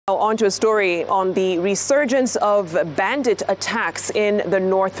On to a story on the resurgence of bandit attacks in the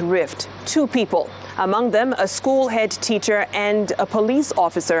North Rift. 2 people, among them a school head teacher and a police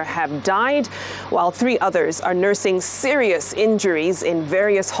officer, have died, while 3 others are nursing serious injuries in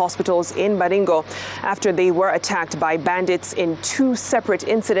various hospitals in Baringo after they were attacked by bandits in 2 separate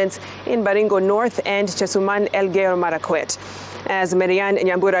incidents in Baringo North and Chesuman, Elgeyo Marakwet. As Maryanne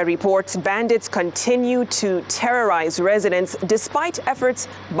Nyambura reports, bandits continue to terrorize residents despite efforts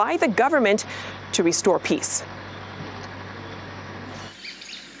by the government to restore peace.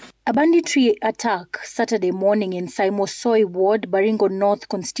 A banditry attack Saturday morning in Saimosoi Ward, Baringo North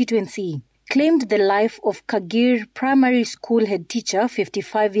constituency, claimed the life of Kagir primary school head teacher,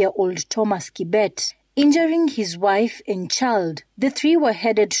 55-year-old Thomas Kibet, injuring his wife and child. The 3 were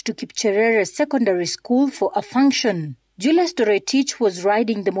headed to Kipcherere Secondary School for a function. Julius Doretich was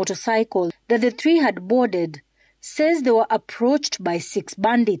riding the motorcycle that the 3 had boarded, says they were approached by 6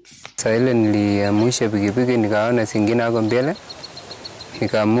 bandits. Silently amusha pikipiki nikaona singine hapo mbele.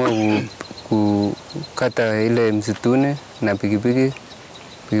 Nikaamua kukata ile msituni na pikipiki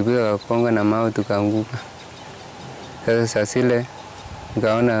wakakonga na mawe tukaanguka. Sasa zile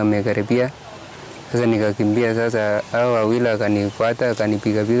nikaona amekaribia. Sasa nikakimbia, sasa hao wawili akanifuata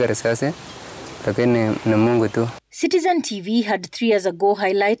akanipiga risasi. Lakini ni Mungu tu. Citizen TV had 3 years ago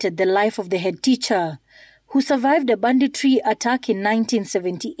highlighted the life of the head teacher who survived a banditry attack in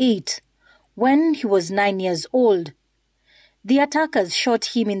 1978 when he was 9 years old. The attackers shot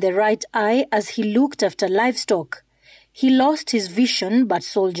him in the right eye as he looked after livestock. He lost his vision but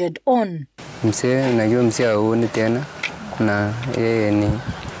soldiered on. Mzee, najua mzee haoni tena na yeye ni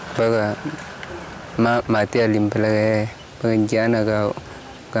mpaka mate alimpeleka yeye mpaka njiani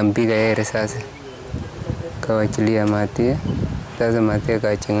kampiga yeye risasi. Kawachilia mate. Sasa mate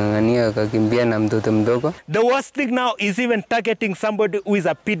akachangangania akakimbia na mtoto mdogo. The worst thing now is even targeting somebody who is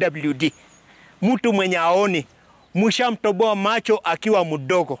a PWD. Mtu mwenye haoni. Mushamtoboa macho akiwa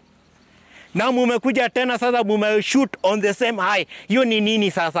mdogo. Na mumekuja tena sasa mumeshoot on the same high. Hiyo ni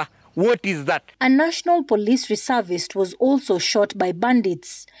nini sasa? What is that? A national police reservist was also shot by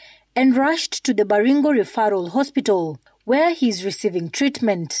bandits and rushed to the Baringo Referral Hospital, where he is receiving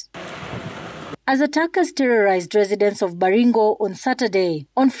treatment. As attackers terrorized residents of Baringo on Saturday,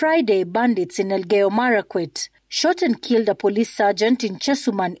 on Friday, bandits in Elgeyo Marakwet shot and killed a police sergeant in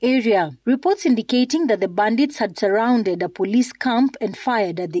Chesuman area. Reports indicating that the bandits had surrounded a police camp and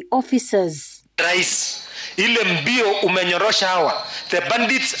fired at the officers. Terrorize. Ile mbio umenyorosha hawa. The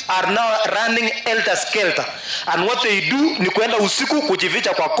bandits are now running helter-skelter. And what they do ni kuenda usiku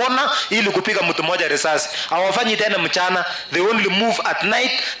kujificha kwa kona ili kupiga mtu mmoja risasi. Hawafanyi tena mchana. They only move at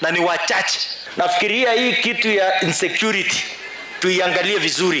night na ni wachache. Nafikiria hii kitu ya insecurity tuiangalie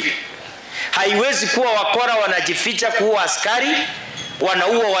vizuri. Haiwezi kuwa wakora wanajificha kuua askari,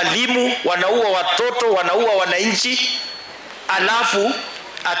 wanaua walimu, wanaua watoto, wanaua wananchi, alafu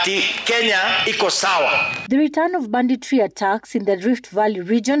ati Kenya iko sawa. The return of banditry attacks in the Rift Valley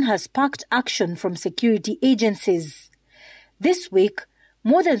region has sparked action from security agencies. This week,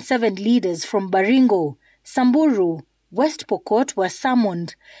 more than 7 leaders from Baringo, Samburu, West Pokot were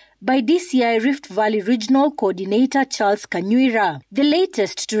summoned by DCI Rift Valley Regional Coordinator Charles Kanyuira, the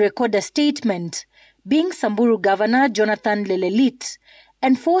latest to record a statement, being Samburu Governor Jonathan Lelelit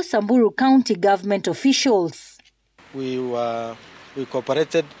and 4 Samburu County government officials. We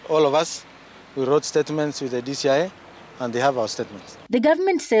cooperated, all of us. We wrote statements with the DCI and they have our statements. The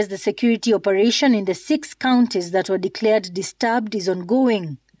government says the security operation in the 6 counties that were declared disturbed is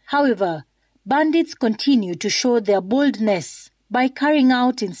ongoing. However, bandits continue to show their boldness by carrying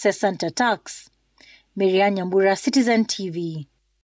out incessant attacks. Maryanne Nyambura, Citizen TV.